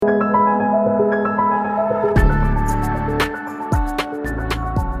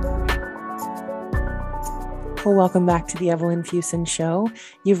welcome back to the Evelyn Show.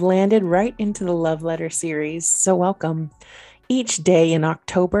 You've landed right into the love letter series, so welcome. Each day in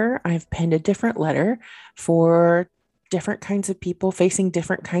October, I've penned a different letter for different kinds of people facing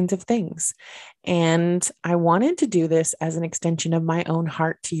different kinds of things. And I wanted to do this as an extension of my own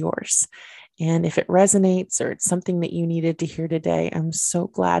heart to yours. And if it resonates or it's something that you needed to hear today, I'm so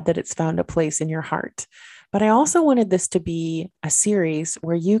glad that it's found a place in your heart. But I also wanted this to be a series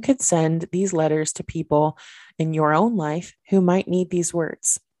where you could send these letters to people in your own life who might need these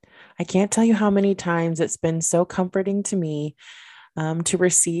words. I can't tell you how many times it's been so comforting to me to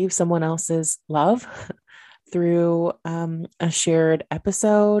receive someone else's love through a shared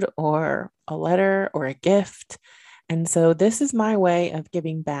episode or a letter or a gift. And so this is my way of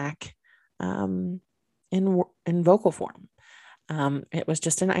giving back in vocal form. It was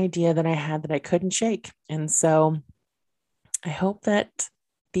just an idea that I had that I couldn't shake. And so I hope that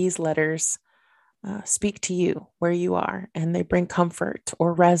these letters speak to you where you are, and they bring comfort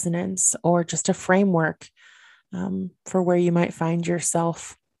or resonance or just a framework for where you might find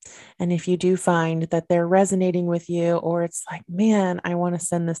yourself. And if you do find that they're resonating with you, or it's like, man, I want to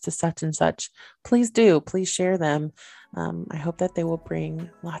send this to such and such, please do. Please share them. I hope that they will bring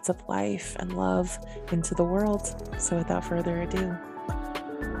lots of life and love into the world. So without further ado.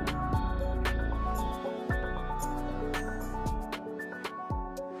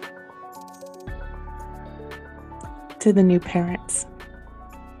 To the new parents.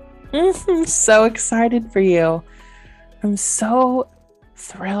 I'm so excited for you. I'm so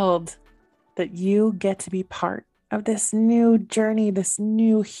thrilled that you get to be part of this new journey, this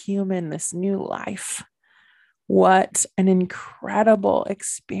new human, this new life. What an incredible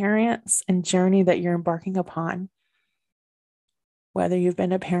experience and journey that you're embarking upon. Whether you've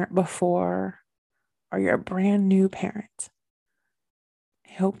been a parent before or you're a brand new parent,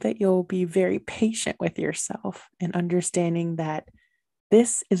 I hope that you'll be very patient with yourself and understanding that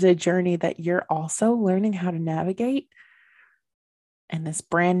this is a journey that you're also learning how to navigate. And this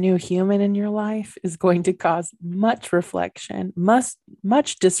brand new human in your life is going to cause much reflection,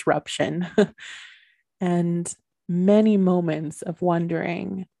 much disruption, and many moments of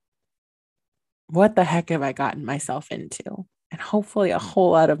wondering, what the heck have I gotten myself into? And hopefully a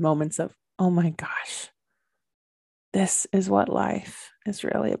whole lot of moments of, oh my gosh, this is what life is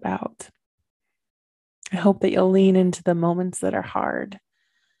really about. I hope that you'll lean into the moments that are hard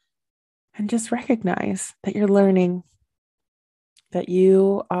and just recognize that you're learning, that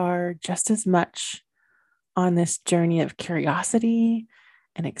you are just as much on this journey of curiosity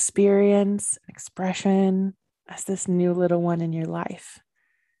and experience and expression as this new little one in your life.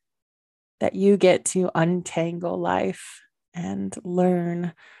 That you get to untangle life and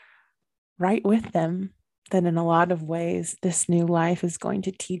learn right with them. That in a lot of ways, this new life is going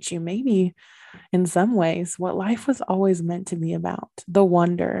to teach you, maybe in some ways, what life was always meant to be about: the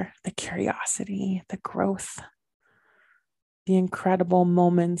wonder, the curiosity, the growth, the incredible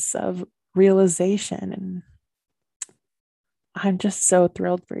moments of realization. And I'm just so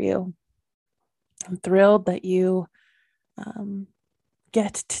thrilled for you. I'm thrilled that you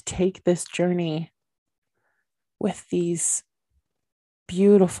get to take this journey with these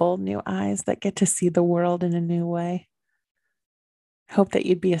beautiful new eyes that get to see the world in a new way. I hope that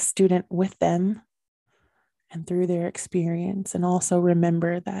you'd be a student with them and through their experience, and also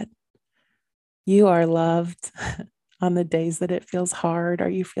remember that you are loved on the days that it feels hard or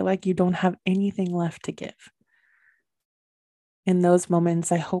you feel like you don't have anything left to give. In those moments,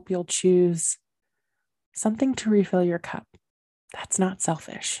 I hope you'll choose something to refill your cup. That's not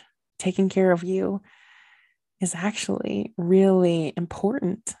selfish. Taking care of you is actually really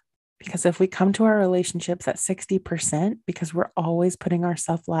important, because if we come to our relationships at 60% because we're always putting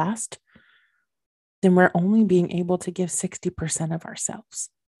ourselves last, then we're only being able to give 60% of ourselves.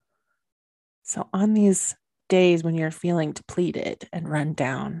 So on these days when you're feeling depleted and run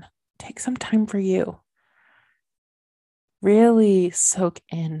down, take some time for you. Really soak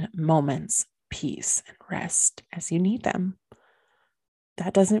in moments, peace, and rest as you need them.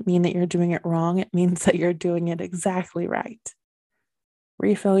 That doesn't mean that you're doing it wrong. It means that you're doing it exactly right.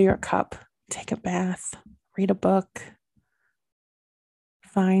 Refill your cup, take a bath, read a book.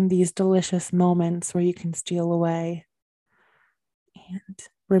 Find these delicious moments where you can steal away. And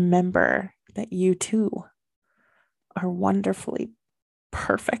remember that you too are wonderfully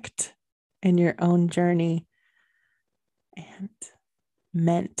perfect in your own journey and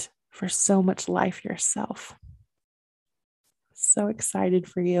meant for so much life yourself. So excited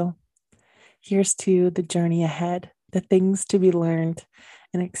for you. Here's to the journey ahead, the things to be learned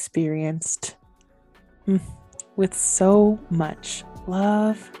and experienced with so much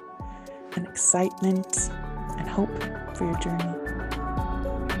love and excitement and hope for your journey.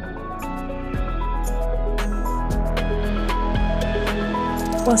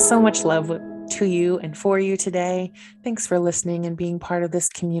 Well, so much love to you and for you today. Thanks for listening and being part of this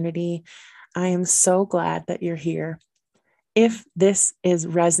community. I am so glad that you're here. If this is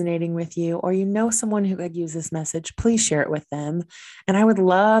resonating with you, or you know someone who could use this message, please share it with them. And I would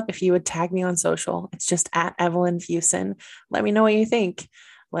love if you would tag me on social. It's just at Evelyn Fusen. Let me know what you think.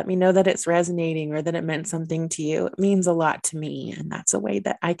 Let me know that it's resonating or that it meant something to you. It means a lot to me. And that's a way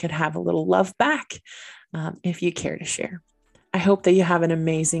that I could have a little love back if you care to share. I hope that you have an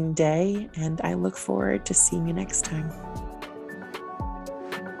amazing day, and I look forward to seeing you next time.